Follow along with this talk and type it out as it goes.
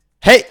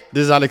Hey,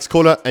 this is Alex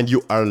Kohler, and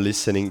you are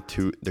listening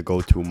to the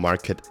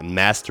Go-to-Market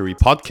Mastery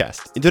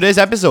podcast. In today's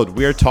episode,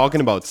 we are talking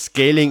about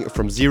scaling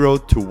from 0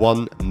 to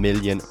 1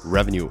 million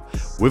revenue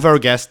with our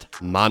guest,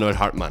 Manuel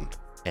Hartmann.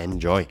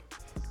 Enjoy.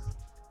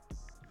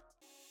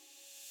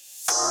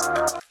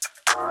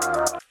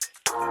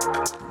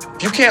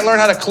 If you can't learn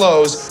how to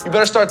close, you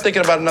better start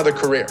thinking about another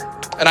career.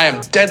 And I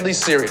am deadly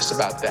serious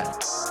about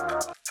that.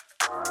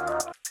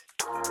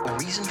 The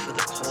reason for the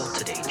call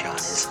today, John,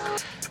 is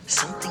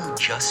something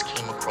just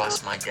came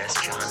across my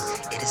desk, John.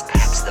 It is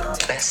perhaps the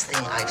best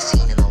thing I've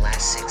seen in the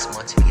last 6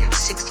 months. If you have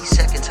 60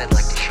 seconds, I'd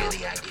like to share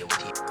the idea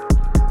with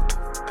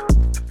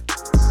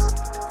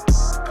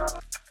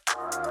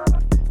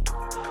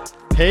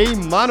you. Hey,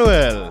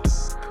 Manuel.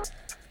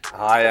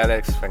 Hi,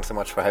 Alex. Thanks so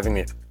much for having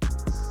me.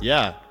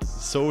 Yeah,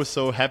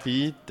 so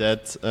happy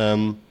that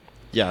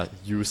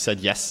you said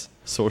yes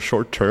so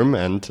short term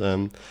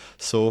and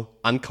so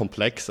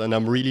uncomplex, and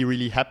I'm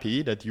really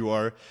happy that you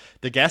are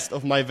the guest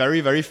of my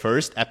very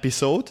first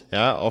episode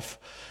of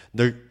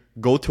the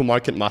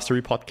Go-to-Market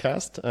Mastery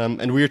podcast,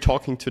 and we're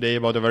talking today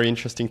about a very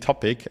interesting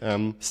topic,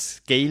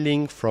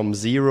 scaling from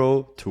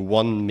 0 to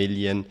 1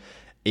 million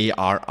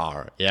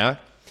ARR.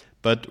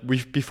 But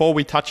before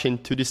we touch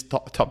into this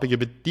topic a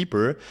bit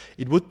deeper,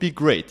 it would be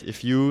great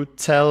if you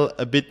tell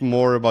a bit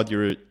more about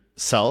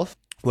yourself,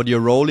 what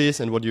your role is,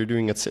 and what you're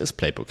doing at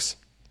Salesplaybooks.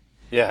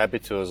 Yeah, happy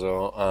to.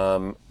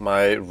 So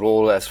my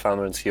role as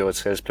founder and CEO at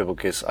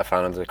Salesplaybooks is I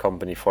founded the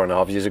company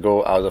 4.5 years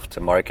ago out of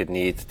the market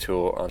need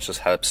to just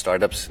help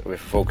startups with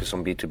focus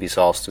on B2B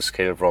SaaS to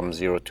scale from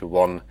 0 to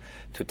 1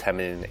 to 10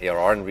 million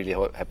ARR, and really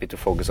happy to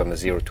focus on the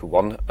 0 to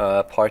 1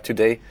 part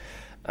today.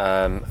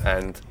 I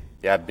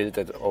built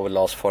it over the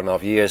last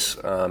 4.5 years,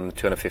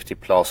 250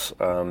 plus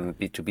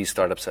B2B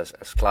startups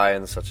as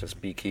clients, such as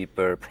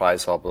Beekeeper,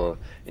 PriceHopper,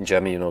 in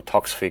Germany,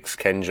 Toxfix,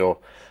 Kenjo,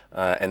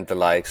 and the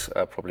likes,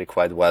 probably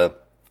quite well.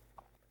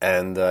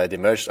 And it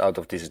emerged out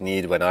of this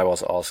need when I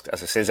was asked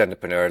as a sales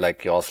entrepreneur,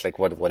 you asked,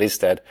 what is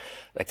that?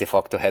 De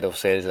facto head of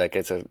sales,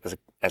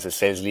 as a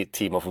sales lead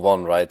team of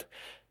one, right?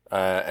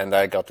 And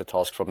I got the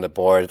task from the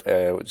board,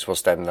 which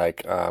was then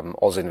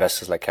also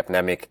investors like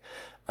Capnemic,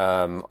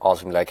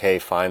 asking hey,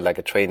 find a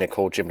trainer,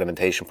 coach,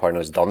 implementation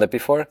partner who's done that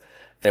before. And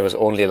it was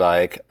only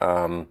not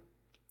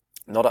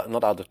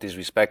out of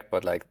disrespect,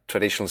 but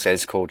traditional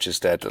sales coaches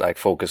that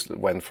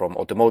went from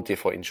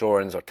automotive or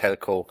insurance or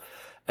telco,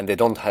 and they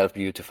don't help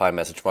you to find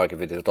message market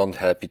fit. They don't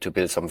help you to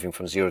build something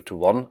from 0 to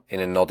 1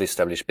 in a not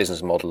established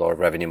business model or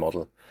revenue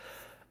model.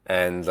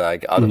 And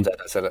out of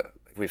that, I said,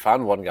 we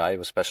found one guy who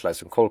was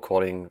specialized in cold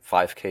calling,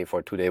 5K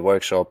for a 2-day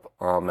workshop.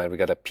 And we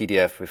got a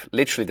PDF with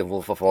literally the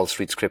Wolf of Wall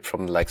Street script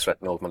from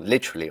Stratton Oldman.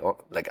 Literally,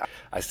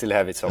 I still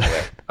have it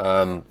somewhere.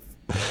 I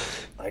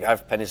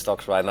have penny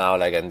stocks right now,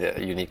 and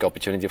the unique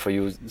opportunity for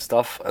you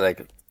stuff.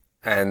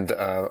 And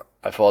I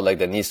thought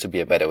there needs to be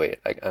a better way.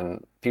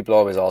 And people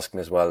always ask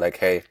me as well,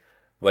 hey,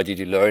 where did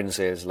you learn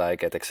sales? At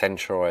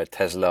Accenture or at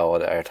Tesla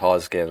or at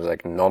Hartmann?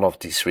 None of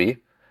these three.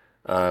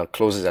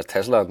 Closes at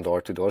Tesla and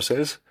door-to-door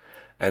sales.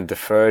 And the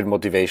third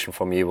motivation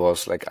for me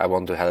was I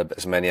want to help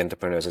as many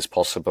entrepreneurs as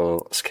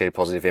possible scale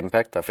positive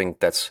impact. I think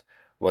that's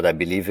what I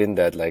believe in,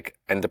 that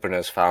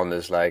entrepreneurs,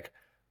 founders are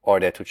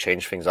there to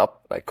change things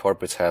up.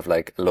 Corporates have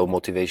low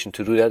motivation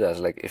to do that, as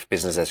if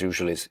business as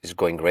usual is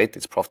going great,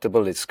 it's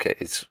profitable, it's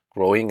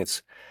growing,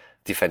 it's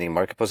defending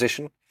market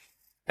position.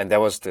 And that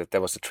was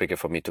the trigger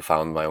for me to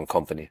found my own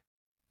company.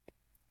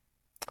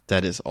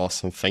 That is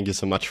awesome. Thank you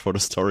so much for the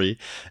story,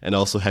 and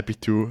also happy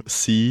to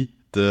see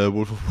the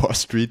Wolf of Wall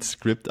Street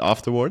script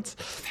afterwards.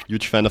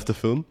 Huge fan of the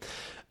film.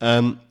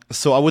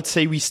 So I would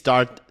say we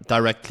start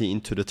directly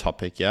into the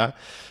topic.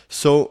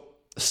 So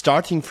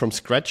starting from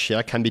scratch,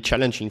 can be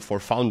challenging for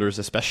founders,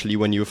 especially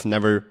when you've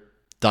never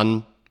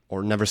done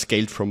or never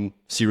scaled from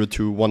 0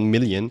 to 1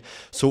 million.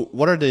 So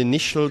what are the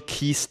initial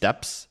key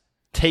steps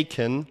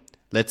taken,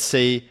 let's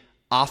say,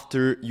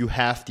 after you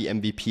have the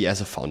MVP as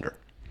a founder?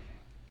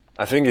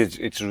 I think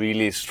it's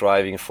really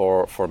striving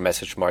for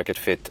message market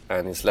fit,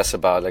 and it's less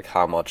about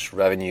how much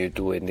revenue you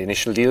do in the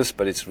initial deals,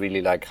 but it's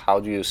really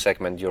how do you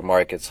segment your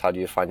markets? How do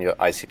you find your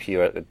ICP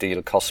or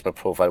ideal customer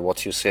profile?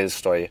 What's your sales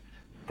story?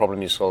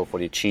 Problem you solve,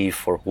 what you achieve,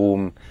 for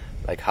whom?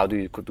 How do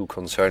you do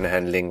concern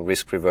handling,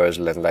 risk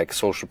reversal, and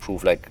social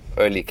proof,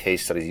 early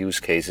case studies, use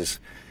cases,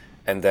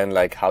 and then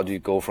how do you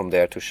go from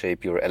there to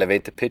shape your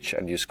elevator pitch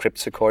and use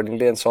scripts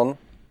accordingly and so on?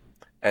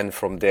 And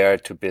from there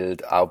to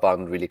build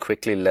outbound really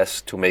quickly,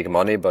 less to make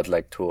money, but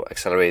to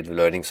accelerate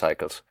learning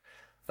cycles.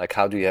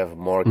 How do you have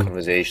more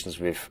conversations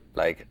with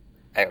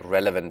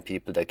relevant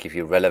people that give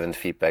you relevant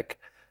feedback,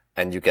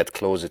 and you get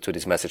closer to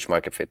this message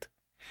market fit?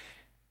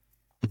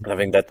 And I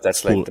think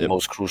that's Cool. the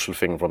most crucial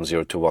thing from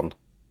 0 to 1.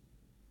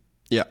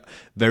 Yeah,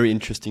 very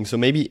interesting. So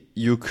maybe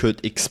you could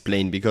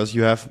explain, because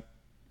you have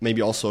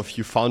maybe also a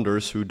few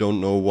founders who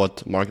don't know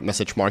what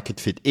message market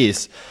fit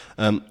is.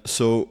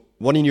 So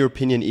what, in your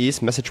opinion, is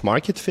message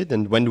market fit,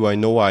 and when do I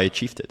know I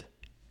achieved it?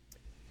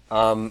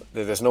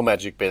 There's no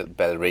magic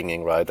bell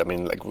ringing, right? I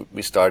mean, like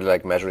we started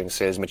like measuring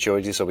sales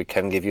maturity, so we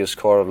can give you a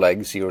score of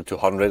like 0 to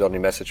 100 on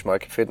your message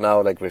market fit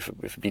now, like with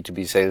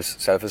B2B sales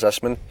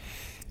self-assessment.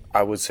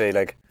 I would say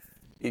like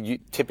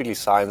typically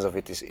signs of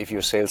it is if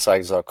your sales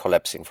cycles are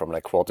collapsing from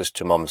like quarters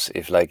to months,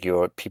 if like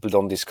your people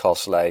don't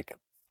discuss like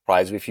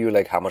price with you,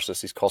 like how much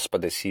does this cost,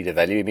 but they see the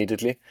value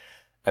immediately.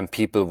 And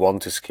people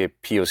want to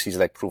skip POCs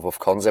like proof of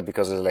concept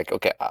because it's like,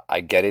 okay,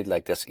 I get it.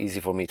 Like that's easy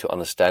for me to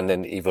understand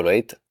and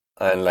evaluate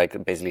and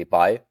like basically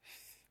buy.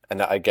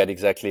 And I get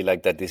exactly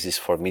like that. This is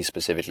for me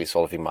specifically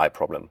solving my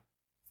problem.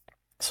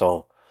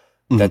 So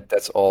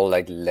that's all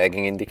like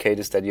lagging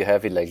indicators that you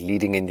have it, like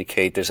leading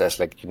indicators as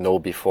like,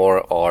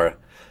 before, or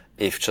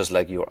if just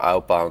like your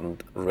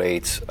outbound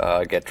rates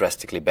get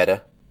drastically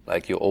better,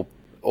 like your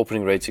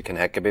opening rates you can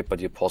hack a bit, but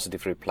your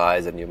positive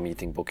replies and your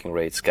meeting booking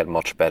rates get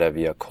much better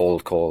via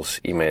cold calls,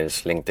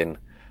 emails, LinkedIn,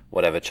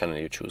 whatever channel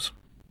you choose.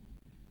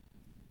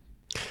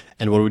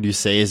 And what would you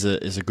say is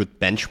a good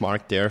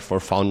benchmark there for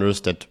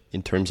founders, that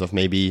in terms of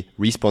maybe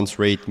response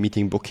rate,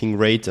 meeting booking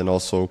rate, and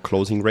also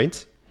closing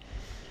rates?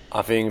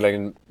 I think like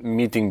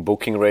meeting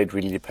booking rate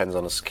really depends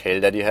on the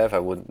scale that you have. I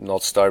would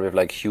not start with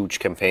like huge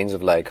campaigns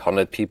of like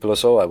 100 people or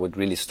so. I would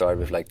really start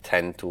with like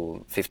 10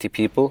 to 50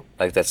 people.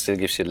 Like that still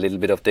gives you a little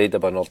bit of data,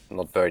 but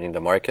not burning the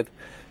market.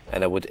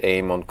 And I would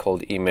aim on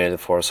cold email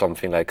for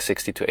something like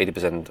 60 to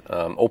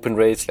 80% open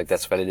rates. Like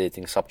that's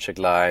validating subject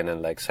line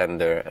and like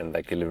sender and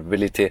like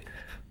deliverability.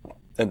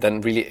 And then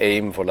really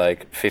aim for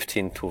like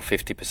 15 to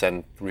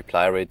 50%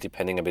 reply rate,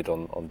 depending a bit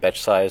on batch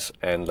size.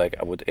 And like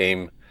I would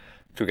aim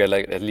to get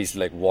like at least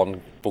like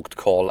one booked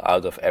call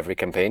out of every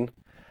campaign.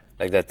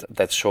 Like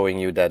that's showing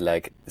you that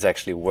like it's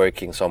actually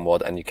working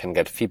somewhat, and you can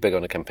get feedback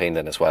on the campaign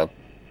then as well.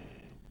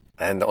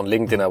 And on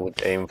LinkedIn, I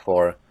would aim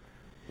for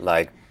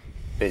like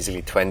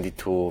basically 20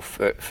 to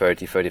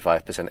 30,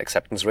 35%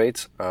 acceptance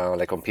rates,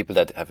 like on people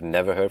that have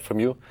never heard from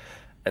you.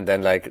 And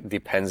then like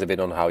depends a bit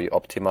on how you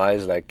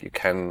optimize. Like you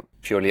can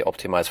purely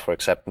optimize for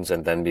acceptance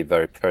and then be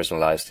very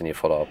personalized in your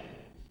follow-up.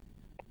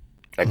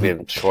 Like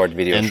with short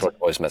video and short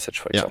voice message,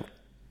 for example.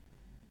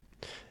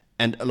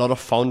 And a lot of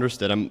founders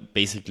that I'm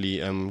basically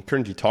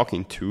currently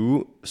talking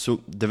to,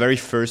 so the very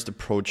first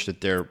approach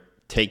that they're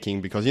taking,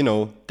 because,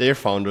 they're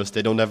founders,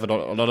 they don't have a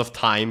lot of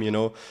time,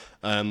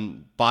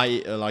 buy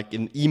like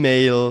an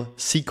email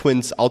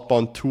sequence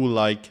outbound tool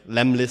like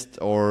Lemlist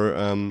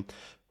or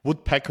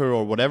Woodpecker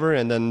or whatever,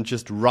 and then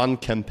just run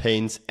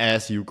campaigns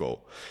as you go.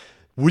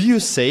 Would you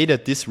say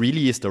that this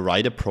really is the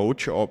right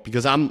approach? Or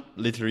because I'm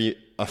literally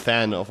a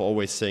fan of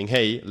always saying,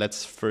 hey,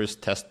 let's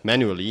first test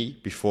manually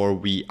before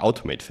we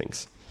automate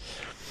things.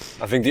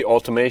 I think the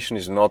automation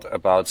is not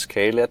about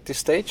scale at this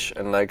stage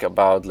and like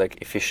about like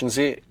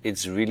efficiency.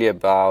 It's really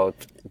about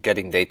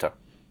getting data.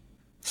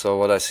 So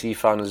what I see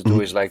founders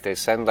do is like they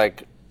send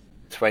like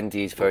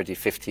 20, 30,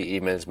 50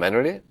 emails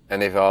manually.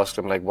 And if I ask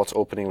them like what's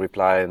opening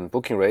reply and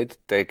booking rate,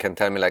 they can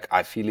tell me like,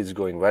 I feel it's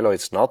going well or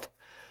it's not.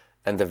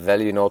 And the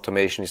value in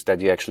automation is that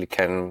you actually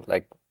can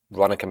like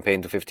run a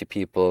campaign to 50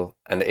 people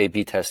and the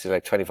A/B test is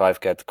like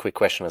 25 get quick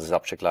question as a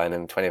subject line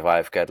and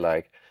 25 get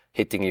like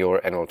hitting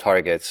your annual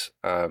targets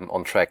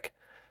on track,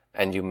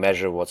 and you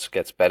measure what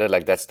gets better.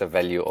 Like that's the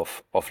value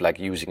of like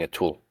using a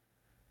tool.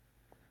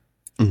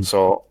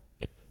 So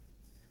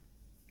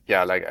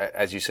yeah, like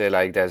as you say,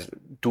 like there's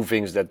two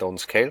things that don't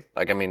scale.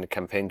 Like, I mean, a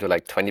campaign to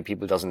like 20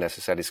 people doesn't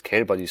necessarily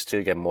scale, but you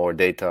still get more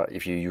data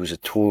if you use a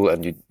tool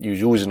and you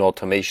use an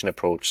automation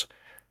approach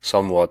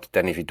somewhat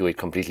than if you do it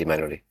completely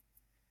manually.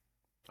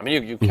 I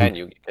mean, you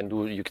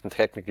can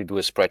technically do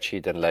a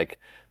spreadsheet and like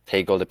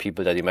take all the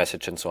people that you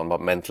message and so on,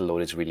 but mental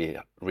load is really,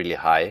 really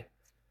high.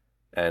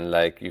 And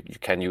like you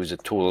can use a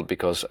tool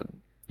because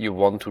you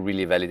want to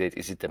really validate,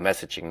 is it the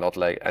messaging, not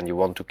like, and you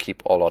want to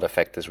keep all other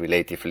factors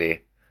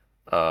relatively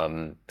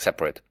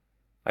separate,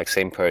 like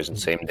same person,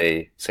 same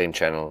day, same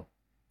channel,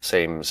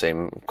 same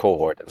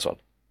cohort and so on.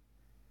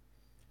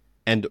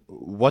 And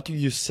what do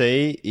you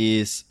say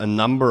is a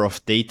number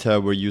of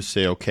data where you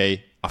say,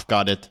 okay, I've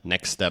got it,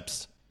 next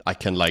steps, I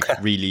can like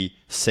really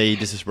say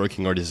this is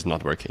working or this is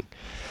not working?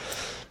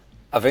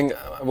 I think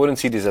I wouldn't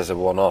see this as a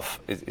one-off.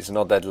 It's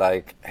not that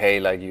like, hey,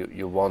 like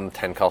you won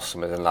 10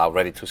 customers and now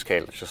ready to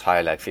scale, just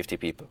hire like 50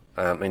 people.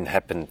 It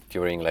happened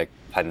during like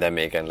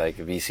pandemic and like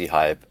VC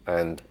hype,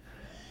 and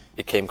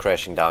it came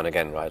crashing down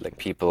again, right? Like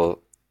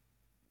people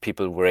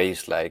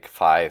raised like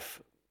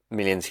 5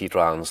 million seed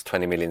rounds,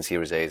 20 million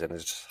Series A's, and they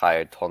just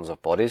hired tons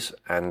of bodies,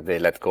 and they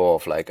let go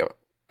of like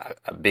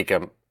a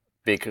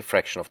big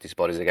fraction of these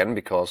bodies again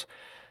because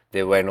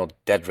they were not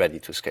that ready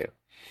to scale.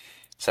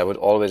 So I would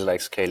always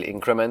like scale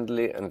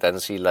incrementally and then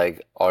see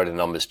like, are the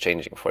numbers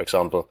changing? For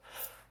example,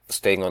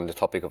 staying on the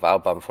topic of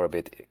outbound for a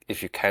bit,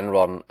 if you can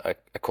run a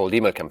cold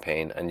email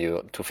campaign and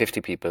you to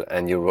 50 people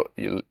and you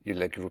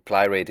like your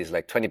reply rate is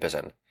like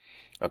 20%.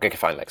 Okay,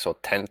 fine. Like, so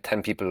 10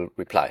 people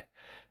reply.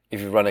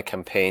 If you run a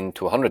campaign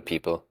to 100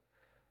 people,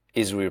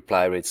 is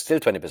reply rate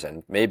still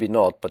 20%? Maybe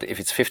not, but if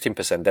it's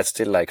 15%, that's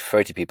still like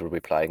 30 people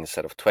replying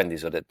instead of 20,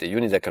 so that the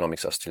unit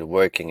economics are still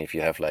working if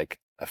you have like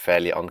a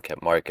fairly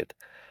uncapped market.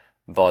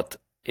 But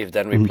if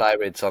then reply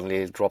rate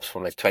suddenly drops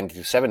from like 20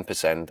 to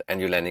 7% and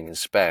you're landing in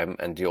spam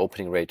and the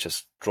opening rate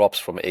just drops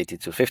from 80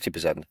 to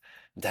 50%,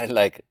 then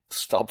like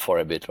stop for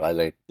a bit, right?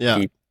 Like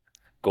Yeah.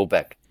 go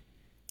back.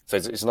 So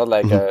it's not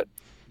like a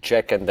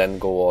check and then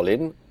go all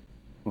in,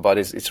 but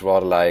it's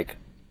rather like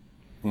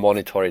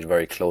monitor it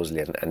very closely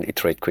and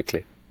iterate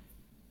quickly.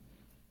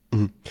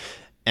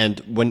 And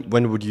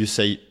when would you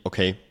say,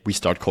 okay, we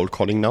start cold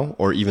calling now,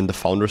 or even the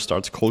founder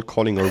starts cold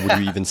calling, or would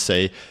you even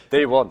say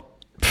Day one?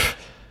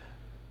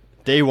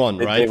 Day one,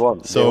 right? Day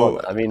one.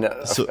 I mean,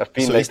 I've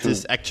been so like is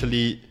this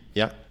actually,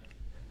 yeah?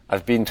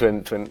 I've been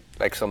to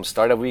like some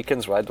startup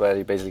weekends, right, where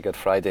you basically got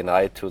Friday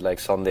night to like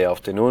Sunday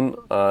afternoon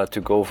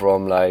to go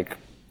from like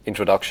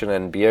introduction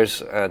and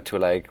beers to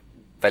like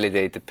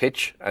validate the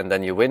pitch, and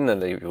then you win,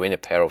 and then you win a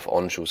pair of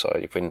on shoes, or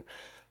you win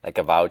like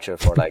a voucher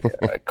for like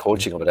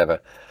coaching or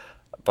whatever.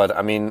 But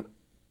I mean,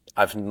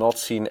 I've not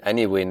seen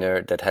any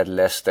winner that had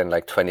less than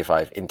like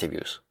 25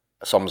 interviews,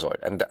 some sort.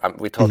 And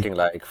we're talking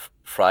like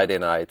Friday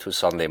night to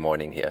Sunday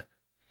morning here.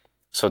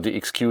 So the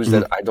excuse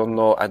that I don't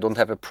know, I don't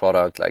have a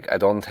product, like I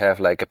don't have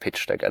like a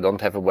pitch deck, I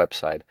don't have a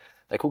website,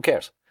 like who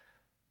cares?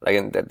 Like,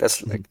 and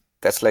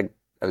that's like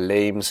a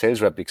lame sales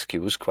rep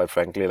excuse, quite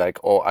frankly. Like,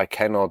 oh, I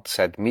cannot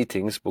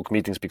book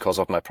meetings because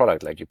of my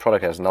product. Like your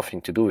product has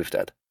nothing to do with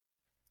that.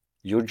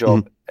 Your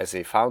job as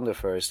a founder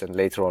first, and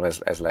later on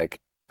as like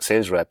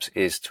sales reps,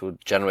 is to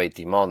generate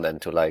demand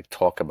and to like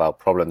talk about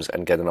problems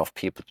and get enough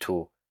people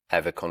to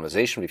have a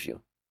conversation with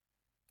you.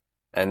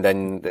 And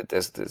then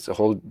there's a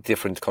whole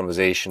different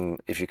conversation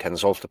if you can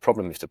solve the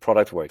problem, if the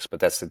product works. But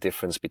that's the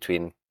difference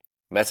between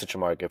message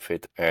market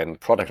fit and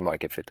product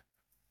market fit.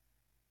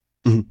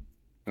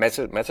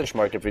 Message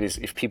market fit is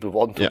if people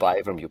want to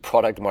buy from you.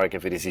 Product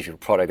market fit is if your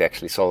product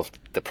actually solved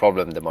the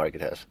problem the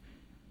market has.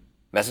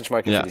 Message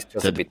market fit is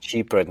just a bit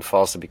cheaper and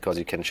faster because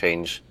you can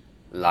change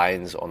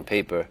lines on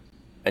paper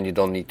and you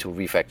don't need to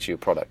refactor your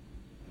product.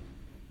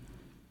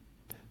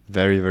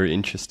 Very, very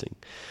interesting.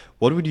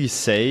 What would you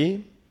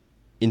say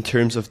in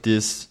terms of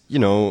this, you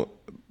know,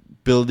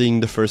 building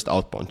the first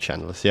outbound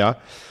channels? Yeah.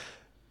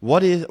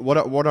 What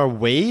are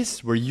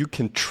ways where you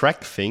can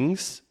track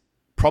things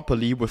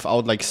properly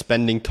without like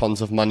spending tons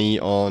of money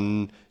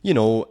on, you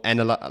know,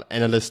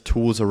 analyst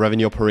tools or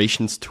revenue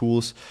operations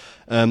tools?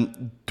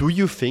 Do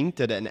you think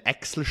that an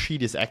Excel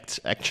sheet is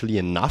actually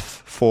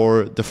enough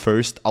for the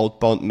first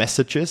outbound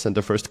messages and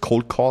the first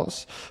cold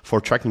calls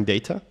for tracking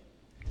data?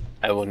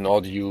 I would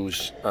not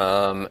use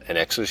an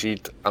Excel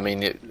sheet. I mean,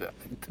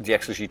 the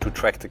Excel sheet to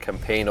track the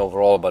campaign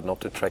overall, but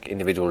not to track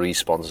individual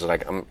responses.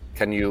 Like,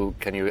 can you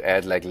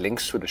add like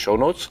links to the show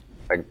notes?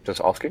 Like,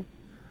 just asking.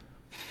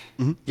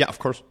 Yeah, of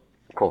course.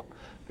 Cool.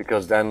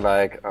 Because then,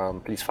 like,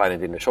 please find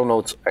it in the show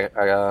notes.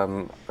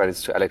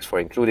 Credits to Alex for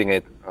including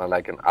it,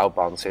 like an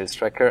outbound sales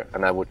tracker,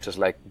 and I would just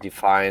like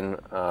define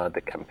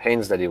the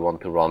campaigns that you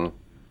want to run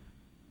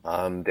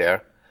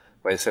there.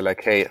 Where I say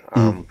like, hey,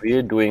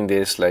 we're doing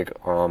this like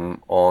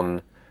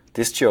on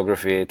this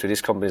geography, to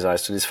this company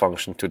size, to this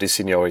function, to this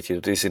seniority,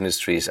 to these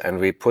industries, and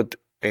we put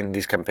in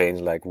these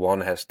campaigns like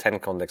one has 10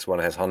 contacts, one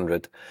has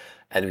 100,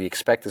 and we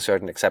expect a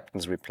certain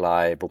acceptance,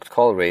 reply, booked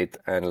call rate,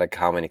 and like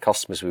how many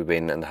customers we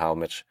win and how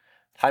much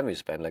time we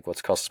spend, like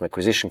what's customer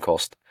acquisition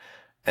cost,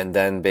 and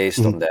then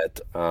based on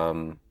that,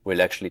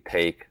 we'll actually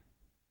take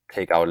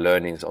our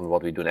learnings on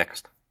what we do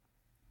next.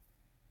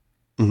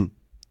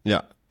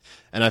 Yeah.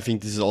 And I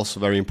think this is also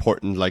very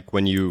important, like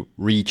when you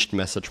reached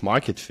message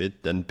market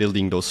fit, then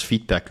building those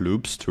feedback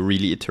loops to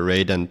really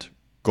iterate and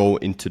go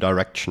into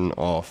direction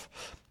of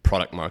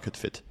product market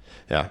fit.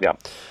 Yeah.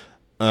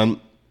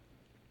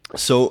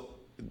 So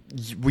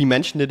we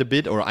mentioned it a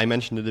bit, or I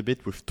mentioned it a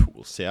bit with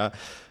tools. Yeah.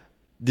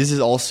 This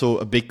is also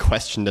a big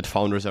question that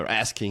founders are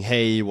asking.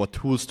 Hey, what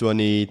tools do I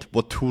need?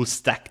 What tool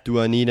stack do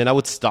I need? And I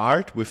would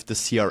start with the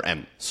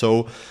CRM.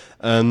 So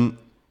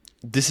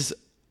this is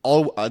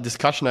a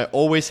discussion I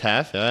always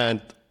have,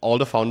 and all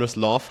the founders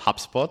love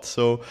HubSpot.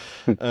 So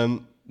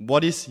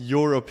what is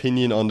your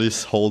opinion on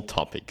this whole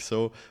topic?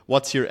 So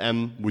what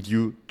CRM would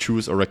you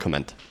choose or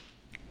recommend?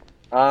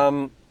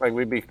 Like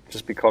we'll be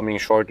just becoming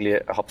shortly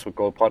a HubSpot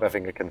Gold Pod. I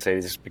think I can say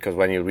this because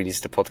when you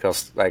release the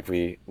podcast, like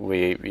we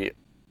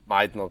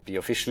might not be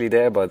officially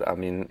there, but I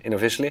mean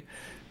unofficially.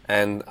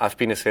 And I've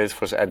been a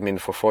Salesforce admin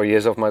for 4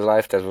 years of my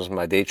life. That was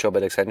my day job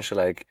at Accenture,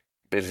 like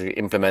basically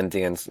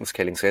implementing and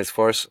scaling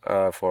Salesforce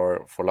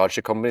for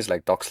larger companies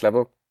like Docs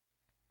level.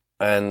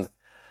 And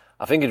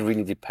I think it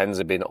really depends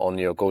a bit on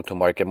your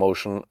go-to-market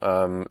motion.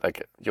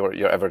 Like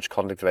your average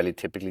contract value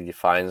typically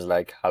defines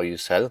like how you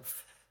sell.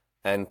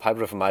 And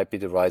Pipedriver might be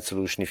the right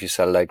solution if you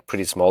sell like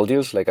pretty small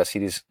deals. Like I see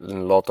this in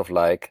a lot of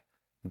like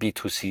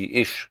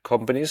B2C-ish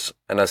companies,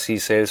 and I see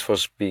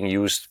Salesforce being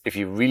used if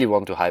you really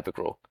want to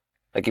hypergrow.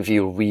 Like if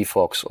you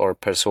Refox or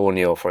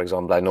Personio, for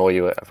example, I know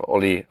you have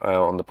Oli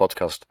on the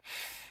podcast.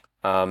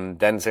 Then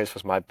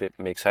Salesforce might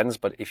make sense.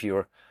 But if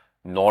you're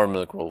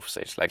normal growth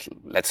stage, like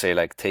let's say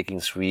like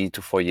taking 3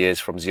 to 4 years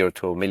from 0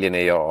 to a million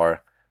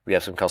ARR, we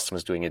have some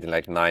customers doing it in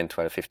like 9,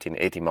 12, 15,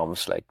 18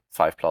 months, like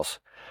 5+.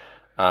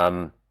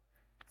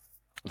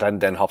 then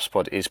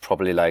HubSpot is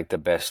probably like the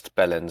best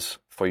balance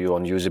for you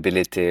on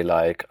usability,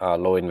 like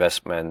low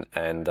investment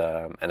and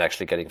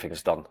actually getting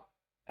things done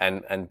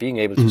and being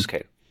able to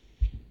scale.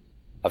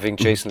 I think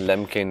Jason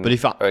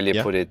Lemkin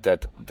earlier put it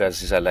that he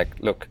said like,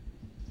 look,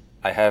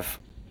 I have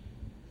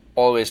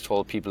always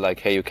told people like,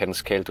 hey, you can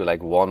scale to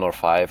like 1 or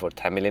 5 or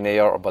 10 million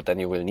AR, but then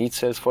you will need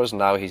Salesforce.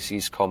 Now he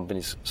sees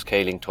companies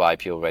scaling to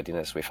IPO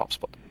readiness with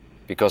HubSpot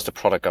because the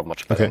product got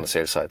much better on the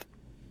sales side.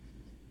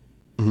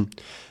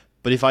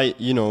 But if I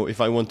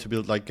want to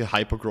build like a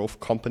hyper growth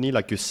company,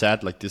 like you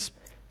said, like this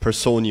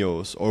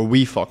Personios or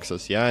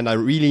WeFoxes, and I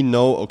really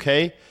know,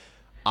 okay,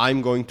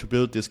 I'm going to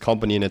build this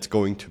company and it's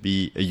going to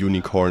be a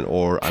unicorn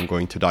or I'm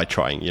going to die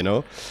trying,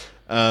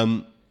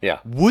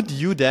 Would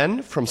you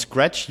then from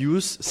scratch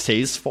use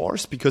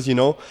Salesforce? Because,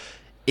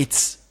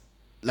 it's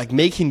like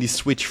making the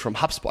switch from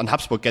HubSpot, and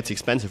HubSpot gets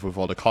expensive with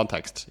all the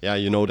context. Yeah,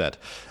 you know that.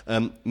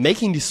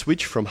 Making the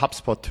switch from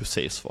HubSpot to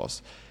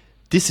Salesforce,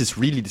 this is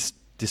really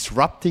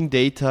disrupting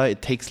data.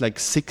 It takes like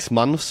 6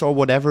 months or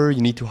whatever.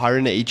 You need to hire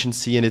an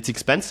agency and it's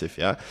expensive.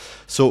 Yeah.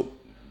 So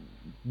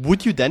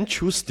would you then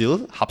choose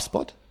still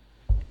HubSpot?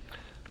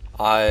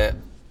 I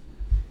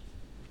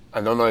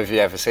don't know if you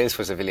have a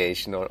Salesforce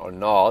affiliation or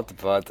not,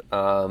 but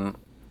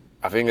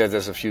I think that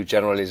there's a few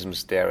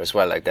generalisms there as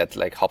well, like that,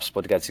 like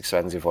HubSpot gets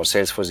expensive or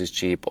Salesforce is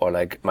cheap or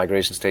like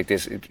migrations take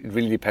this. It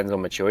really depends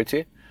on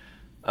maturity.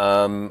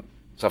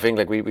 So I think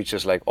like we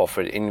just like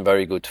offered in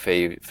very good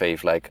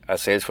faith, like a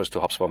Salesforce to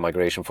HubSpot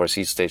migration for a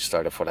seed stage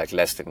startup for like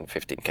less than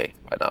 15K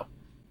right now.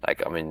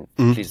 Like, I mean,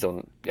 please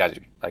don't,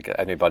 like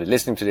anybody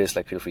listening to this,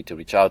 like feel free to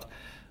reach out.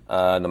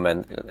 No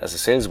man, as a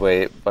sales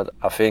way, but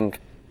I think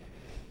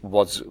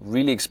what's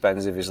really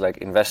expensive is like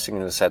investing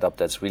in a setup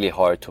that's really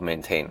hard to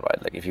maintain,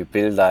 right? Like if you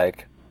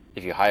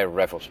hire a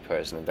RevOps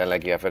person and then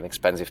like you have an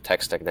expensive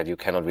tech stack that you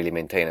cannot really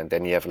maintain, and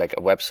then you have like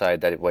a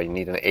website where you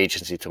need an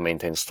agency to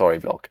maintain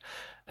Storyblok,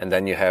 and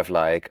then you have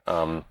like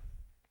a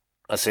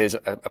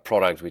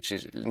product which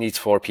needs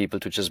 4 people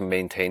to just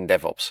maintain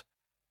DevOps,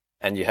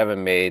 and you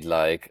haven't made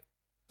like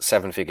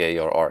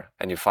 7-figure ARR,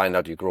 and you find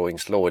out you're growing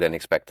slower than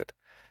expected.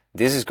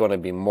 This is going to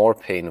be more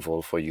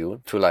painful for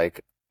you to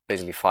like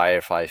basically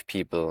fire 5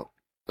 people,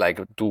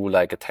 like do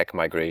like a tech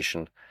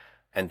migration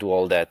and do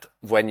all that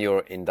when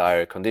you're in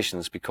dire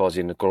conditions because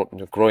you're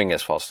not growing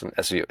as fast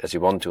as you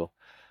want to,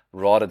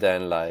 rather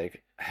than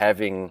like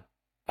having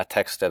a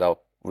tech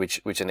setup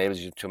which enables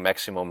you to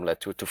maximum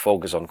to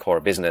focus on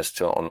core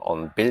business,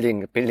 on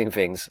building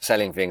things,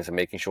 selling things, and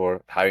making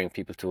sure hiring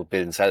people to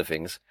build and sell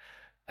things.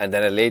 And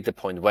then at a later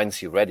point,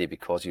 once you're ready,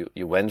 because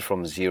you went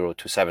from 0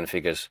 to 7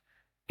 figures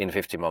in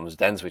 50 months,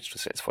 then switch to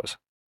Salesforce.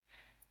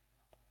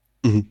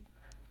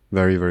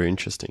 Very, very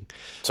interesting.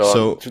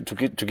 So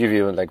to give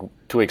you like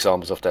 2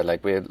 examples of that,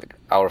 like we had like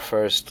our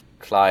first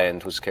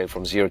client who scaled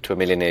from 0 to 1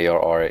 million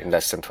ARR in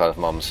less than 12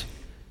 months.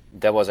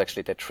 That was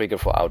actually the trigger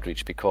for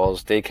outreach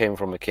because they came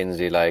from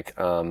McKinsey, like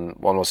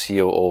one was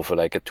COO for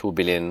like a 2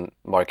 billion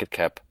market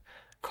cap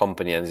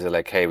company, and they're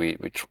like, hey, we're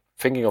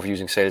thinking of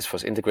using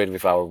Salesforce integrated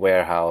with our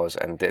warehouse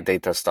and the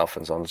data stuff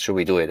and so on. Should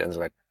we do it? And it's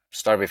like,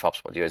 start with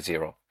HubSpot, you're at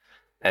 0.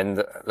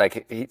 And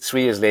like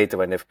 3 years later,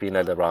 when they've been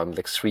at around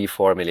like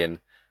 3-4 million,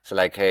 so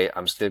like, hey,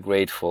 I'm still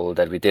grateful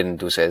that we didn't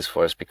do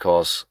Salesforce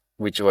because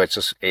we were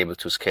just able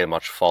to scale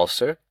much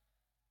faster.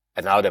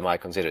 And now they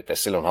might consider it. They're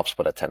still on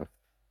HubSpot at 10.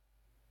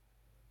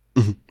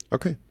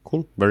 Okay,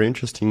 cool. Very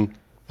interesting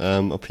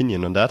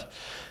opinion on that.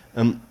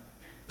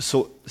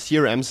 So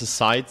CRMs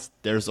aside,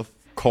 there's of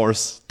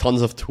course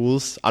tons of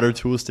tools, other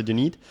tools that you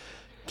need.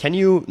 Can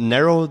you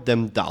narrow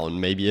them down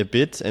maybe a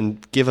bit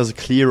and give us a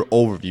clear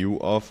overview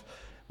of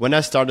when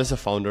I start as a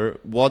founder,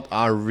 what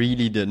are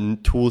really the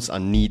tools I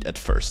need at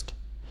first?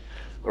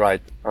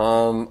 Right. I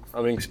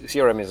mean,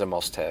 CRM is a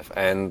must-have,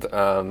 and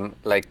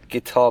like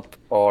GitHub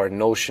or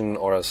Notion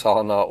or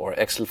Asana or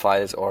Excel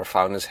files or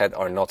Founders Head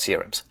are not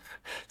CRMs.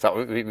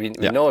 So we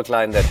know a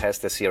client that has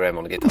the CRM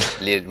on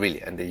GitHub,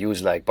 really, and they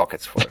use like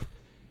buckets for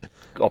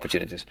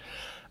opportunities.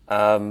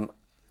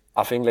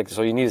 I think like,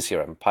 so you need a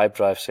CRM,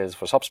 Pipedrive,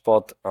 Salesforce,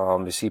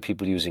 HubSpot. We see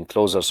people using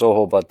Closer,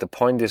 Zoho, but the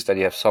point is that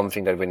you have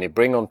something that when they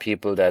bring on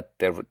people that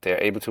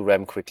they're able to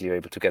ramp quickly, you're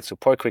able to get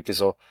support quickly.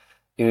 So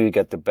you need to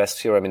get the best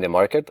CRM in the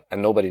market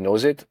and nobody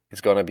knows it.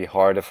 It's going to be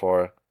harder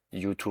for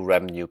you to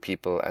ramp new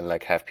people and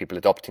like have people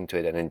adopting to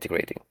it and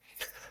integrating.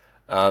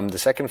 The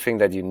second thing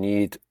that you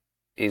need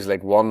is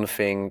like one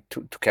thing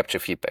to capture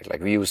feedback.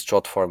 Like we use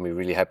Jotform, we're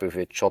really happy with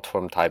it.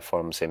 Jotform,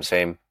 Typeform,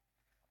 same.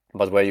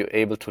 But where you're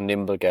able to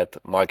nimble get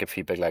market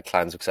feedback like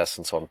client success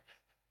and so on,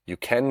 you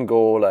can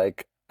go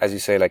like, as you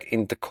say, like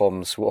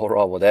Intercom,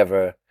 Swora,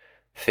 whatever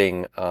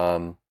thing.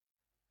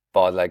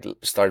 But like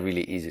start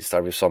really easy.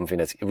 Start with something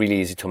that's really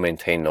easy to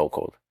maintain, no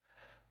code.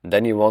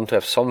 Then you want to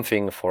have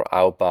something for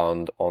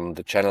outbound on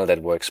the channel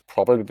that works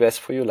probably best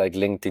for you, like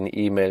LinkedIn,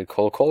 email,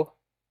 cold call.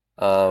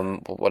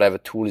 Whatever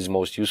tool is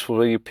most useful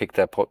for you, pick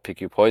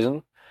your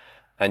poison.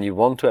 And you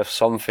want to have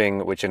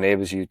something which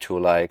enables you to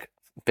like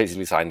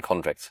basically sign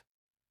contracts.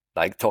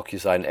 Like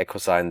DocuSign,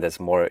 EchoSign, that's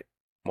more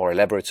more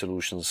elaborate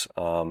solutions,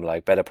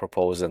 like better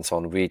proposals and so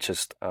on. We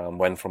just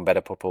went from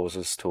better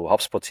proposals to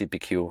HubSpot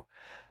CPQ.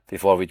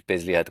 Before we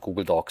basically had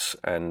Google Docs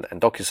and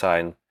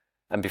DocuSign.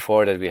 And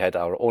before that, we had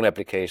our own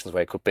applications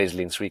where I could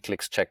basically in 3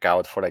 clicks check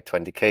out for like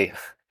 20K.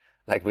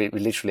 Like we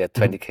literally had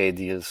 20K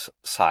deals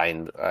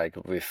signed like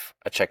with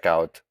a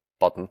checkout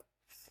button.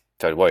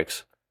 So it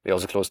works. We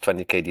also closed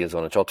 20K deals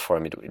on a jot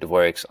form. It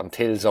works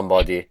until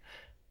somebody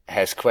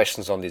has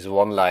questions on this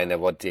one line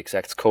and what the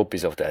exact scope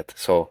is of that.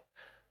 So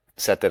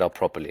set that up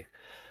properly.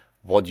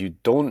 What you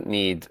don't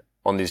need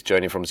on this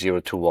journey from 0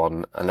 to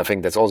 1, and I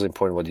think that's also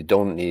important, what you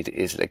don't need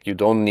is like, you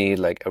don't need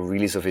like a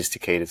really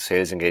sophisticated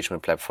sales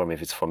engagement platform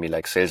if it's for me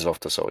like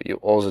Salesloft or so. You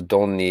also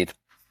don't need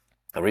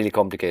a really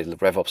complicated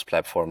RevOps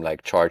platform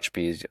like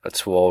ChargeBee,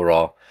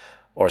 Zuora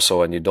or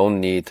so, and you don't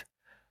need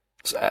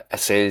a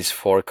sales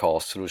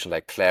forecast solution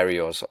like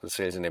Clario or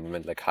sales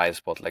enablement like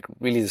HighSpot, like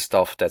really the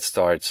stuff that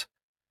starts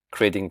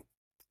creating,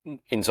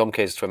 in some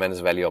cases, tremendous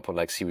value upon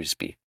like Series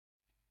B.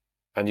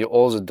 And you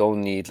also don't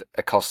need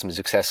a customer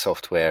success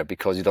software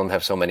because you don't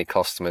have so many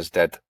customers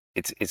that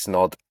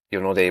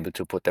you're not able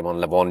to put them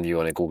on one view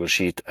on a Google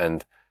Sheet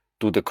and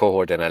do the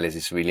cohort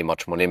analysis really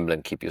much more nimble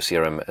and keep your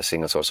CRM a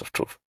single source of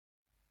truth.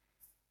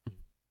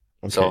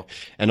 Okay. So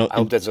and I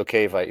hope that's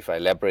okay if I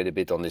elaborate a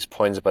bit on these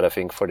points, but I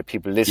think for the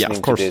people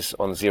listening to this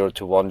on 0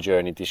 to 1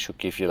 journey, this should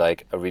give you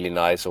like a really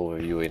nice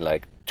overview in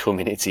like 2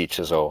 minutes each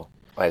or so.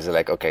 I was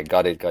like, okay,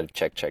 got it,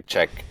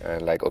 check.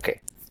 And like, okay,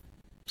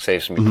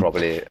 saves me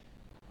probably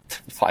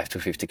 5 to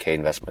 50K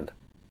investment.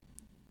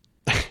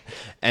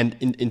 And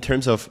in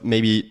terms of,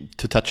 maybe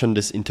to touch on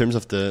this, in terms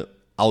of the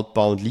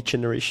outbound lead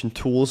generation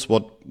tools,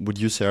 what would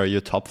you say are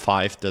your top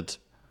 5 that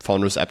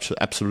founders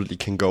absolutely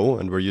can go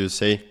and where you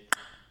say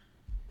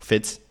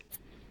fits?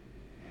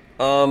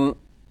 I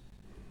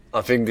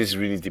think this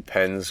really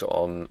depends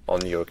on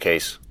your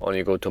case, on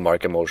your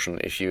go-to-market motion.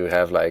 If you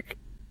have like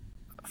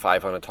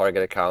 500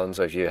 target accounts,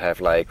 or if you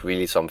have like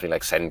really something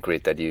like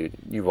SendGrid that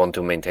you want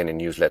to maintain a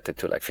newsletter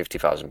to like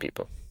 50,000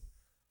 people.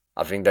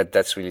 I think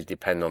that's really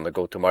depend on the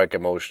go-to-market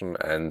motion,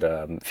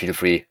 and feel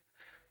free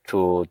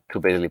to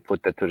basically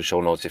put that to the show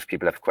notes if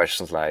people have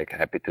questions, like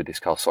happy to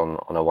discuss on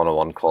a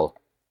one-on-one call.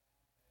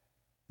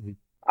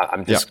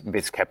 I'm just a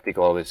bit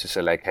skeptical always to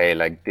say like, hey,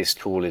 like this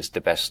tool is the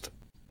best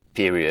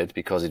period,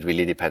 because it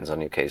really depends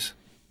on your case.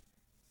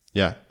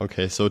 Yeah.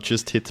 Okay. So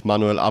just hit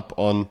Manuel up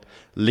on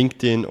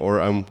LinkedIn, or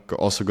I'm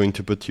also going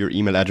to put your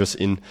email address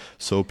in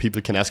so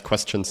people can ask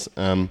questions.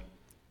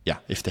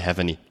 If they have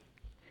any.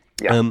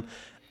 Yeah.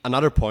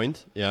 Another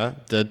point,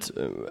 that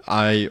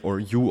I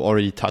or you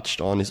already touched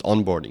on is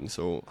onboarding.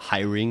 So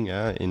hiring,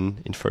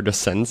 in further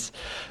sense.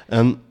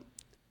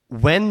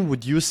 When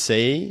would you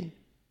say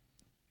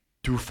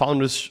do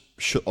founders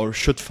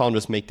should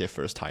founders make their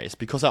first hires?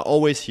 Because I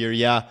always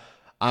hear,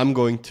 I'm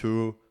going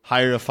to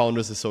hire a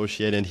founders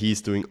associate and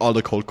he's doing all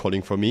the cold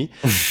calling for me.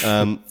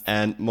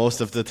 And most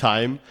of the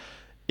time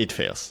it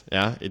fails.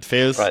 Yeah, it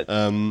fails. Right.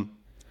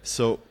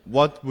 So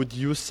what would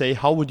you say,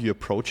 how would you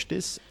approach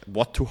this?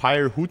 What to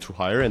hire, who to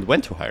hire, and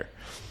when to hire?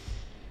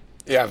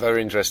 Yeah,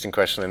 very interesting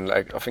question. And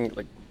like, I think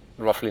like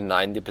roughly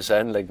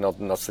 90%, like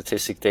not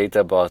statistic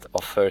data, but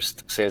of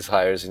first sales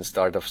hires in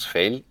startups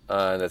fail.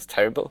 That's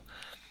terrible.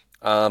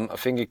 I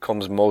think it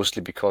comes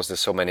mostly because there's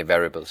so many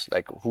variables.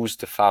 Like who's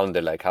the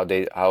founder, like how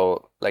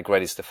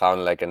ready is the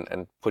founder, like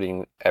and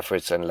putting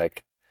efforts and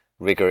like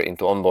rigor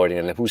into onboarding,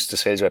 and who's the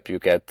sales rep you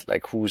get,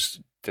 like who's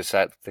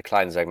the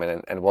client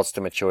segment, and what's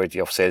the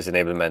maturity of sales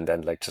enablement,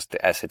 and like just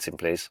the assets in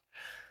place.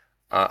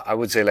 I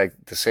would say like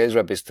the sales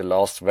rep is the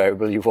last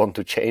variable you want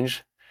to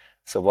change.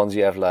 So once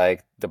you have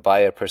like the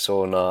buyer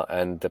persona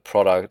and the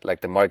product,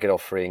 like the market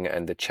offering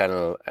and the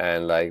channel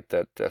and like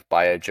the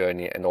buyer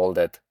journey and all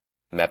that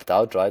mapped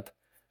out, right?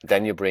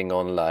 Then you bring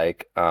on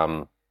like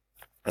a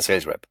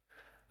sales rep.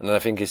 And then I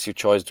think it's your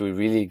choice. Do we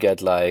really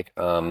get like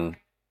a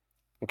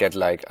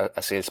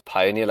sales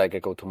pioneer, like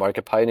a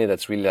go-to-market pioneer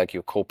that's really like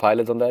your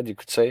co-pilot on that, you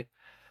could say,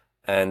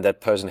 and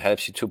that person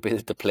helps you to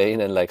build the plane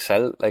and like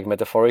sell, like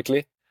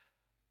metaphorically,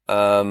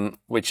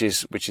 which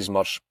is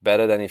much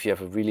better than if you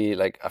have a really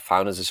like a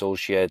founder's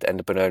associate,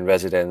 entrepreneur in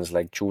residence,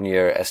 like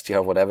junior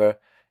SDR, whatever.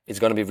 It's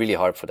going to be really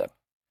hard for them,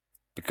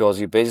 because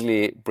you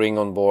basically bring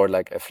on board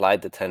like a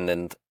flight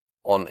attendant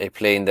on a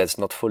plane that's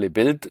not fully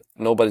built.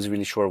 Nobody's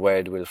really sure where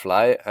it will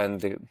fly,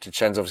 and the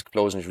chance of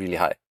explosion is really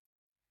high.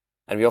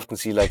 And we often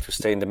see, like, to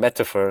stay in the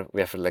metaphor,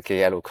 we have like a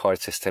yellow card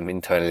system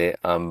internally.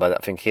 But I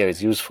think here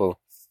it's useful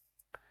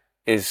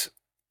is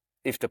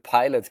if the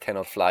pilot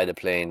cannot fly the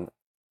plane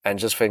and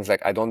just thinks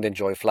like, I don't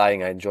enjoy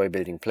flying, I enjoy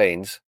building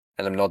planes,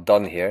 and I'm not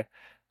done here,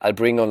 I'll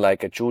bring on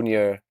like a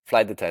junior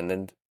flight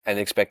attendant and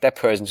expect that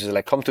person to say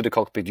like, come to the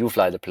cockpit, you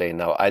fly the plane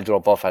now, I'll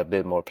drop off, I'll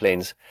build more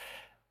planes.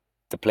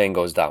 The plane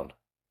goes down.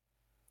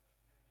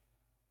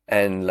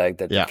 And like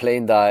the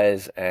plane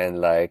dies, and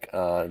like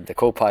the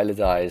co-pilot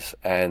dies,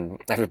 and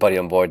everybody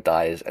on board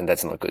dies, and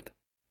that's not good.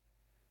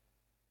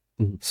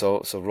 Mm-hmm.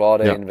 So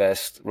rather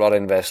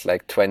invest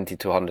like 20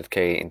 to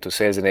 100K into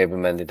sales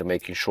enablement, into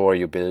making sure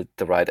you build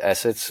the right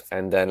assets,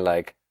 and then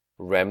like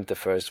ramp the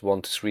first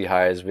 1 to 3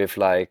 hires with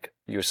like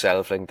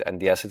yourself and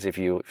the assets if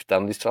you've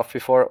done this stuff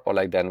before, or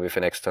like then with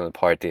an external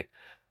party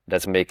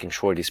that's making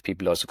sure these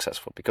people are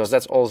successful, because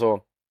that's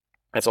also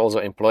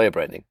employer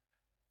branding.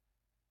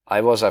 I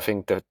was, I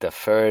think, the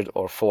third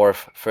or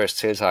fourth first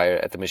sales hire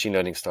at the machine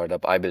learning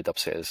startup. I built up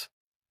sales,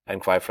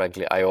 and quite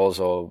frankly, I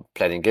also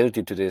pleading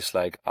guilty to this.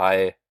 Like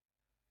I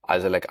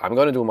said, like I'm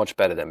gonna do much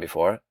better than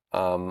before.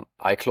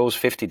 I closed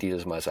 50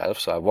 deals myself,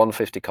 so I won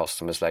 50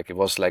 customers. Like it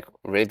was like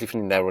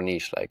relatively narrow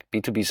niche, like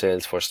B2B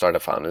sales for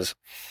startup founders,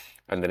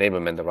 and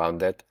enablement around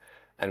that.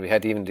 And we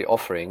had even the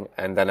offering,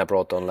 and then I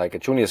brought on like a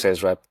junior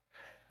sales rep,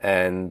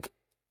 and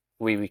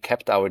we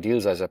kept our deal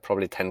size at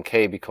probably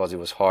 10K because it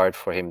was hard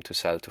for him to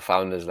sell to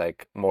founders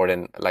like more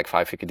than like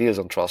 5-figure deals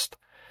on trust.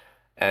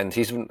 And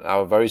he's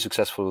our very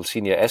successful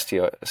senior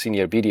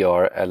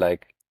BDR at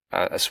like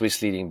a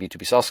Swiss leading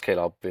B2B SaaS scale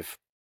up with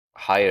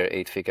higher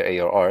 8-figure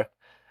ARR,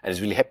 and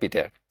is really happy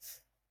there.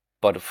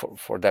 But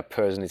for that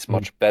person, it's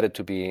much better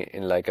to be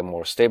in like a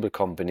more stable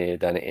company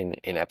than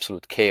in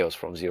absolute chaos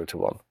from 0 to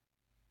 1.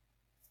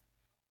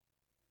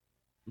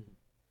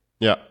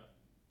 Yeah.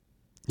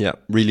 Yeah,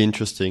 really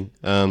interesting.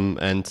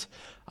 And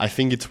I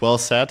think it's well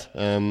said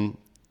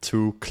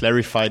to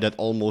clarify that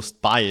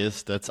almost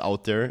bias that's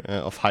out there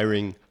of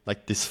hiring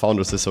like this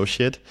founder's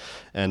associate.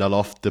 And I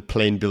love the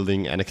plane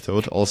building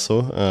anecdote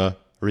also.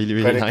 Really,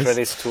 really nice.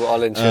 Credits to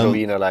Alan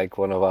Cherowina, like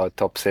one of our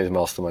top sales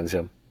masterminds.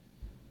 Yeah.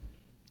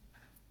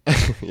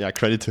 Yeah,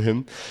 credit to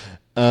him.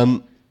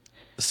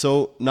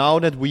 So now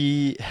that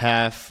we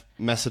have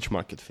message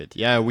market fit,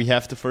 yeah, we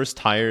have the first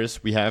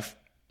hires, we have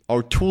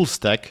our tool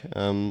stack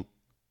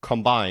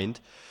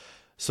combined.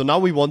 So now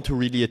we want to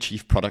really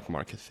achieve product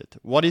market fit.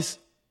 What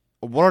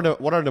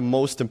are the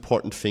most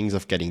important things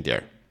of getting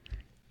there?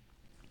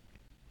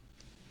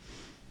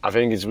 I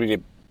think it's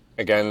really,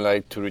 again,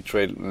 like to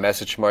reiterate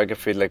message market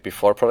fit, like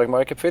before product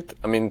market fit.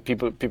 I mean,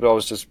 people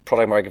always just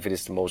product market fit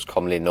is the most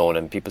commonly known,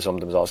 and people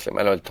sometimes ask them,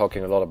 I'm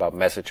talking a lot about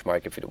message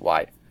market fit.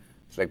 Why?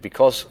 It's like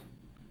because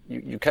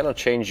you cannot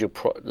change your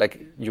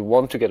you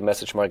want to get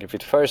message market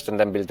fit first and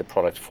then build the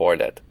product for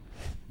that.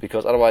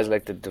 Because otherwise,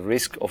 like the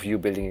risk of you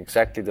building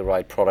exactly the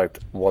right product,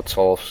 what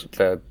solves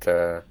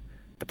the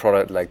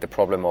product, like the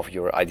problem of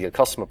your ideal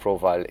customer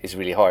profile, is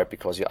really hard,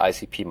 because your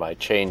ICP might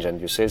change and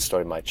your sales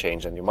story might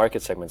change and your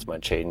market segments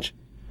might change.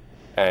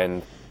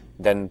 And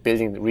then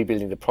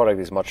rebuilding the product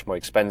is much more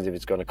expensive.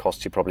 It's going to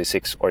cost you probably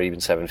 6 or even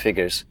 7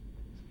 figures,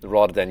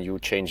 rather than you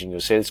changing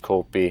your sales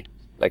copy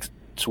like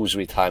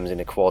 2-3 times in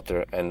a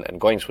quarter and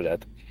going through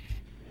that.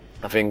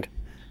 I think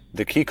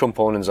the key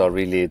components are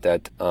really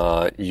that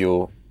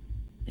you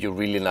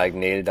really like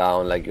nail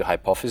down like your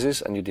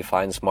hypothesis, and you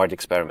define smart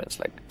experiments,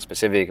 like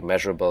specific,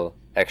 measurable,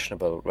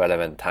 actionable,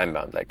 relevant,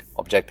 time-bound, like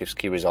objectives,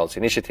 key results,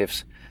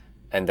 initiatives.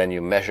 And then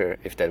you measure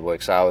if that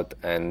works out,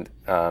 and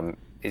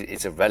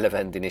it's a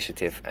relevant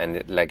initiative.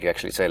 And like you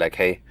actually say like,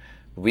 hey,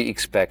 we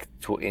expect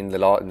to in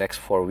the next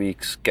 4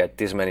 weeks get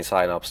this many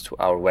signups to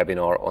our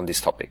webinar on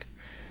this topic.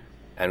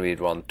 And we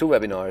run 2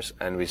 webinars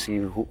and we see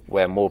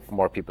where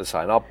more people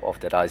sign up of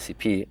that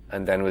ICP,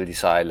 and then we'll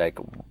decide like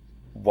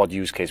what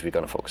use case we're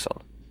going to focus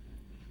on.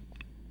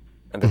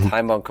 And the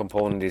time-bound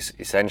component is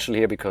essential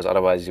here, because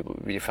otherwise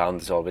we found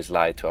this always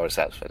lie to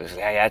ourselves. It's like,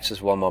 yeah, it's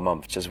just 1 more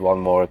month, just 1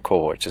 more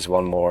cohort, just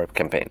 1 more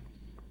campaign.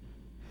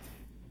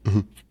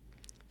 Mm-hmm.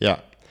 Yeah.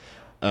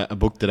 A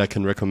book that I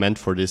can recommend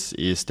for this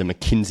is The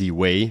McKinsey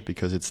Way,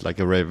 because it's like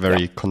a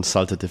very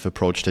consultative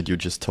approach that you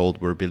just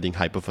told. We're building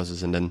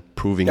hypotheses and then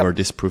proving or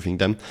disproving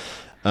them.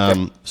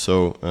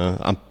 So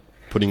I'm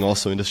putting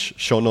also in the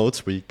show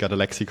notes. We got a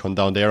lexicon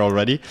down there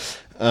already.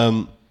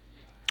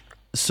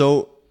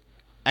 So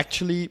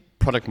actually,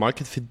 product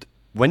market fit,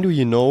 when do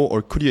you know,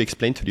 or could you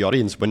explain to the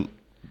audience, when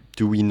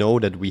do we know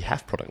that we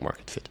have product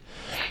market fit?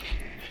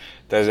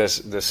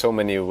 There's so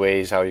many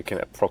ways how you can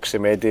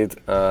approximate it.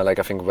 Like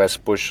I think Wes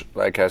Bush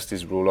like has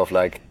this rule of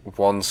like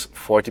once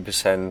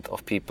 40%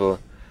 of people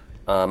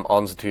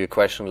answer to your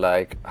question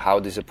like how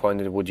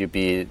disappointed would you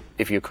be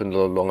if you could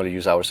no longer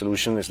use our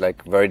solution, is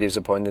like very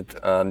disappointed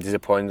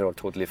or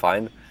totally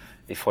fine.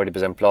 If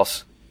 40%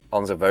 plus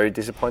answer very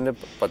disappointed,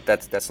 but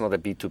that's not a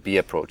B2B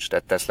approach.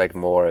 That's like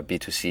more a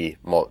B2C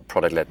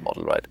product-led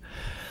model, right?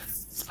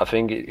 I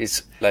think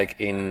it's like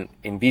in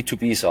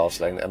B2B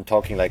SaaS, like I'm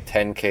talking like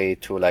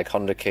 10K to like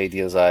 100K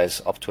deal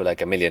size up to like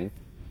 $1 million.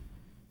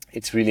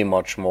 It's really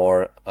much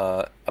more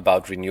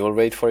about renewal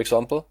rate, for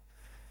example.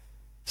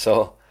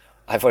 So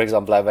I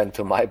went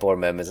to my board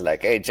members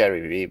like, hey,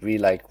 Jerry,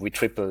 we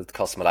tripled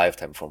customer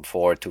lifetime from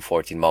 4 to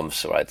 14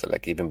 months, right? So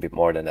like even a bit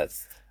more than that.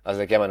 I was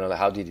like, yeah, Manuel,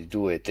 how did you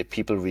do it? Did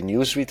people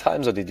renew 3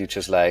 times, or did you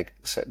just like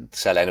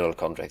sell annual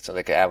contracts? So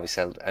like, yeah, we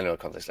sell annual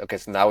contracts. Okay,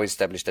 so now we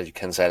established that you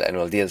can sell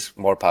annual deals.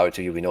 More power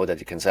to you. We know that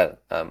you can sell.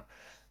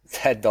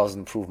 That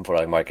doesn't prove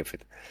product market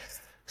fit.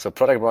 So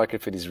product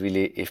market fit is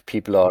really if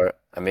people are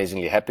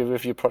amazingly happy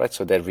with your product,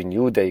 so they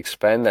renew, they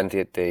expand, and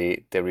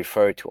they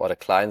refer to other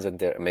clients, and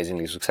they're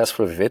amazingly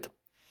successful with it.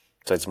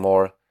 So it's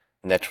more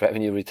net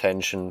revenue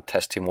retention,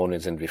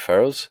 testimonials, and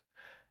referrals.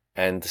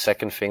 And the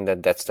second thing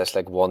that's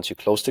like once you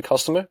close the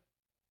customer,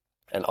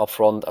 And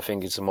upfront, I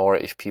think it's more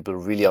if people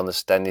really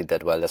understand it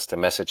that well, that's the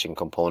messaging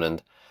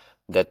component,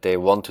 that they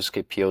want to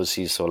skip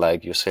POC. So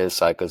like your sales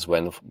cycles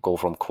go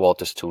from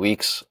quarters to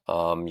weeks,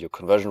 your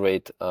conversion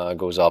rate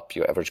goes up,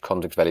 your average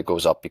contract value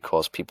goes up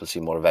because people see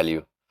more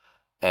value,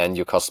 and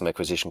your customer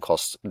acquisition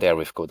costs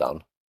therewith go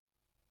down.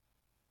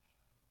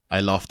 I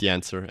love the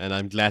answer, and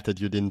I'm glad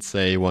that you didn't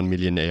say 1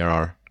 million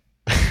ARR.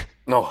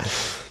 No,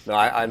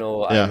 I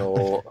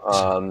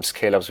know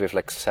scale-ups with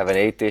like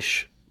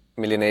 7-8-ish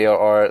million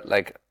ARR,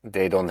 like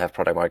they don't have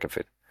product market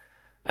fit.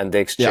 And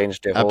they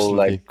exchange their whole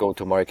absolutely. like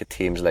go-to-market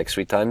teams like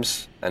 3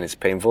 times, and it's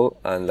painful.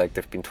 And like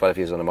they've been 12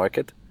 years on the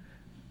market.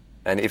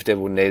 And if they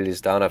would nail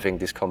this down, I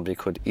think this company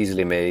could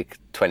easily make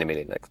 20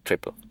 million, like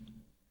triple.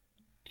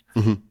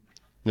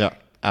 Yeah,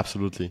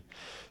 absolutely.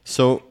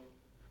 So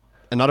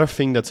another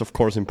thing that's of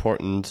course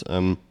important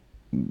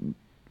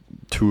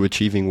to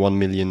achieving 1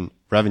 million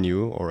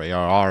revenue or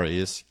ARR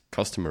is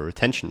customer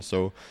retention.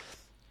 So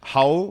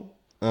how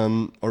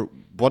or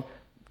what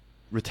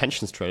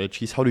retention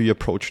strategies, how do you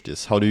approach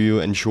this? How do you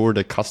ensure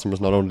that customers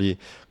not only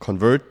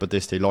convert, but they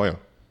stay loyal?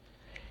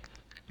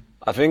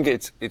 I think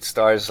it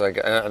starts like,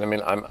 and I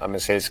mean, I'm a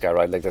sales guy,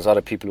 right? Like there's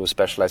other people who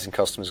specialize in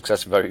customer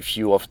success, very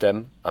few of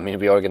them. I mean,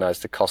 we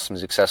organized the Customer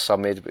Success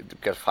Summit, we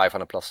get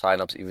 500 plus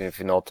signups, even if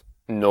you're not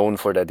known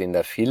for that in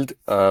that field.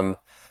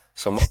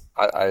 So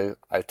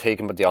I take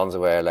him, but the answer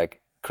where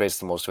like creates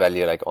the most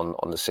value, like on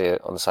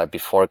the side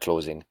before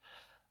closing.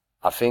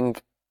 I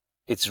think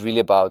it's really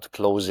about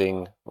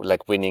closing,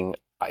 like winning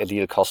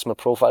ideal customer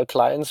profile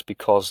clients,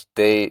 because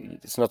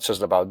it's not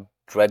just about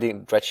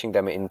dredging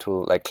them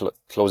into like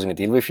closing a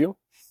deal with you,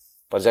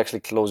 but it's actually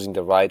closing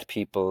the right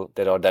people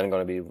that are then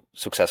going to be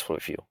successful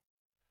with you.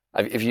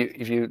 If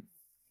you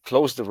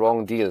close the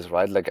wrong deals,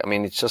 right? Like, I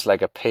mean, it's just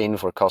like a pain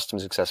for customer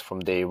success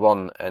from day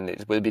one, and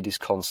it will be this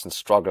constant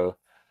struggle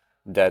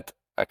that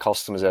a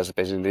customer says,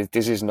 basically,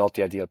 this is not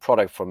the ideal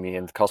product for me,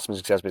 and customer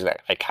success is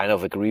like, I kind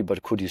of agree,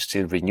 but could you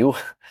still renew?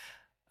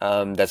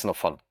 That's not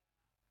fun.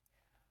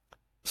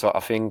 So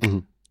I think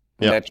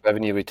net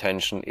revenue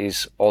retention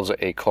is also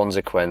a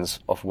consequence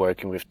of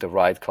working with the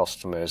right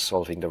customers,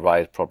 solving the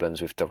right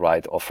problems with the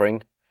right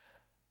offering,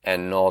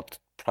 and not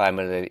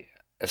primarily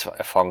as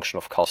a function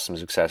of customer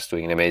success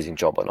doing an amazing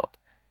job or not.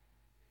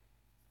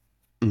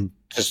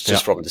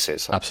 Just from the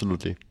sales side.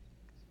 Absolutely.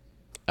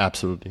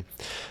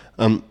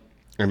 And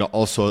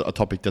also a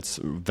topic that's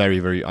very,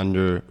 very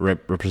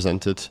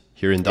underrepresented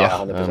here in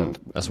DACH,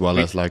 as well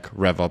as like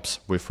RevOps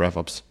with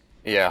RevOps.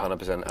 Yeah,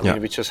 100%. I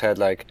mean, we just had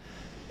like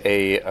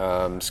a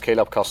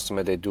scale-up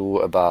customer. They do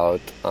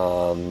about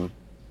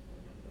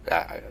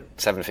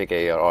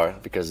 7-figure ARR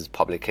because it's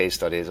public case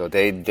studies. So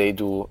they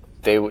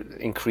would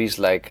increase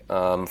like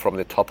from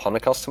the top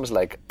 100 customers,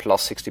 like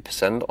plus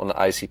 60% on the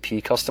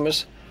ICP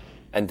customers,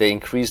 and they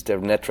increased their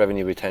net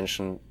revenue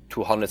retention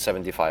to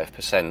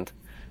 175%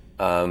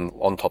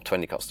 on top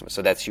 20 customers.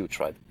 So that's huge,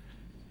 right?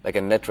 Like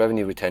a net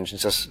revenue retention,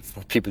 just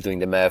for people doing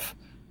the math,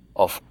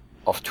 of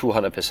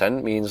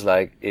 200% means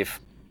like if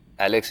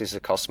Alex is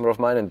a customer of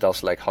mine and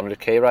does like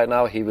 100K right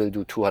now, he will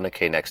do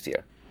 200K next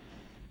year.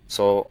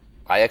 So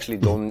I actually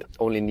don't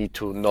only need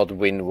to not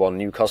win one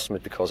new customer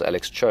because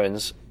Alex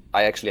churns.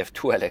 I actually have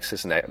 2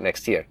 Alexes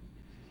next year.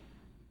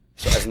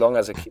 So as long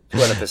as I keep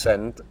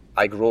 200%,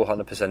 I grow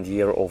 100%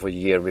 year over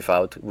year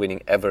without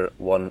winning ever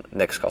one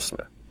next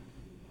customer.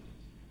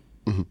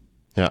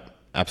 Yeah,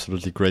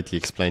 absolutely, greatly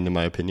explained in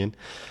my opinion.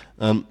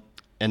 And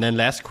then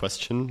last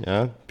question,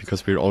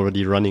 because we're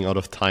already running out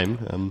of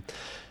time,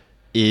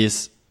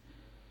 is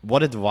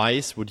what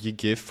advice would you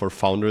give for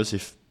founders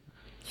if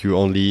you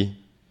only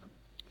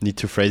need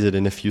to phrase it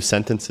in a few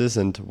sentences?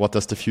 And what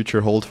does the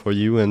future hold for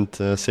you and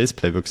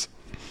Salesplaybooks?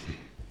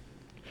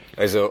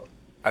 So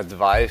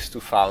advice to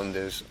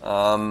founders,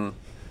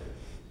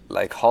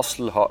 like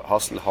hustle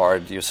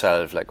hard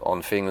yourself, like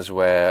on things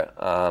where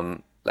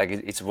like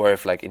it's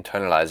worth like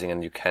internalizing,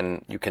 and you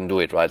can do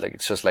it, right? Like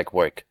it's just like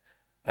work,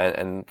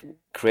 and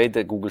create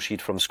the Google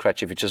Sheet from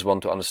scratch if you just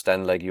want to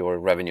understand like your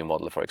revenue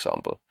model, for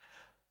example.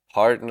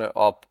 Partner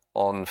up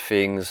on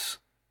things,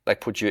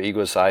 like put your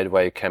ego aside,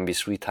 where you can be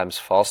 3 times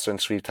faster and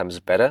 3 times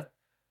better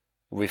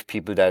with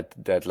people that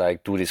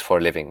like do this for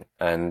a living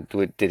and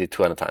did it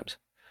 200 times.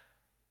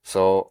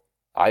 So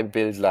I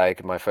built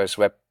like my first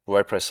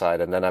WordPress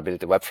site, and then I built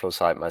the Webflow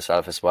site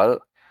myself as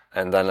well.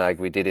 And then like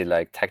we did it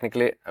like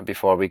technically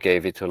before we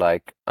gave it to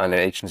like an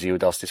agency who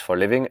does this for a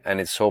living,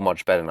 and it's so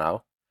much better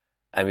now.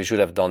 And we should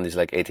have done this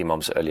like 18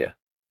 months earlier.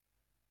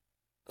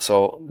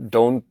 So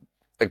don't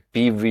like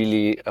be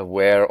really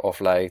aware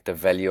of like the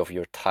value of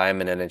your time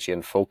and energy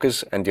and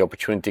focus and the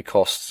opportunity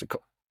costs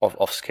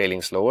of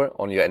scaling slower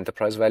on your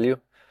enterprise value,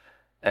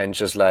 and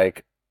just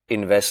like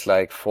invest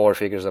like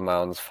 4-figure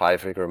amounts,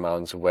 5-figure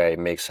amounts where it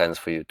makes sense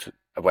for you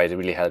where it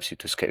really helps you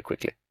to scale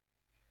quickly.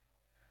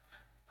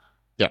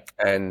 Yeah.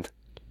 And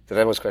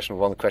that was question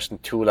 1. Question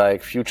 2,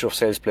 like future of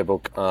Sales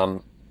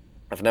Playbook.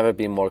 I've never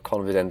been more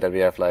confident that we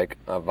have like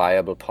a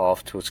viable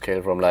path to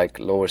scale from like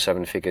lower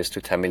 7 figures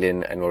to 10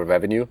 million annual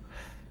revenue,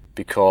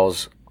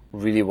 because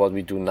really what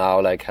we do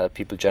now, like help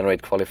people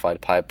generate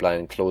qualified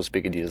pipeline, close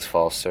bigger deals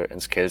faster,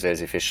 and scale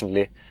sales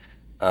efficiently.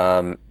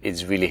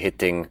 It's really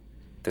hitting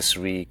the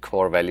 3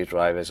 core value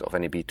drivers of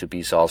any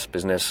B2B SaaS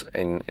business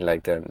in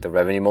like the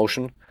revenue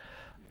motion.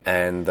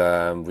 And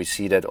we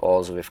see that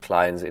also with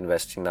clients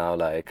investing now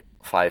like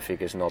 5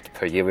 figures, not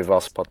per year with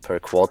us, but per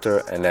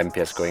quarter, and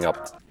NPS going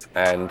up,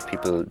 and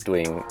people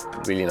doing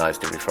really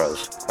nicely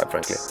referrals, quite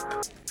frankly.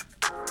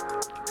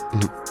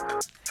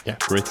 Yeah,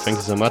 great. Thank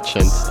you so much.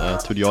 And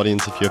to the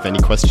audience, if you have any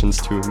questions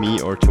to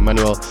me or to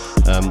Manuel,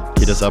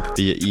 hit us up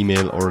via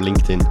email or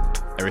LinkedIn,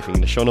 everything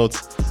in the show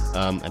notes.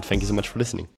 And thank you so much for listening.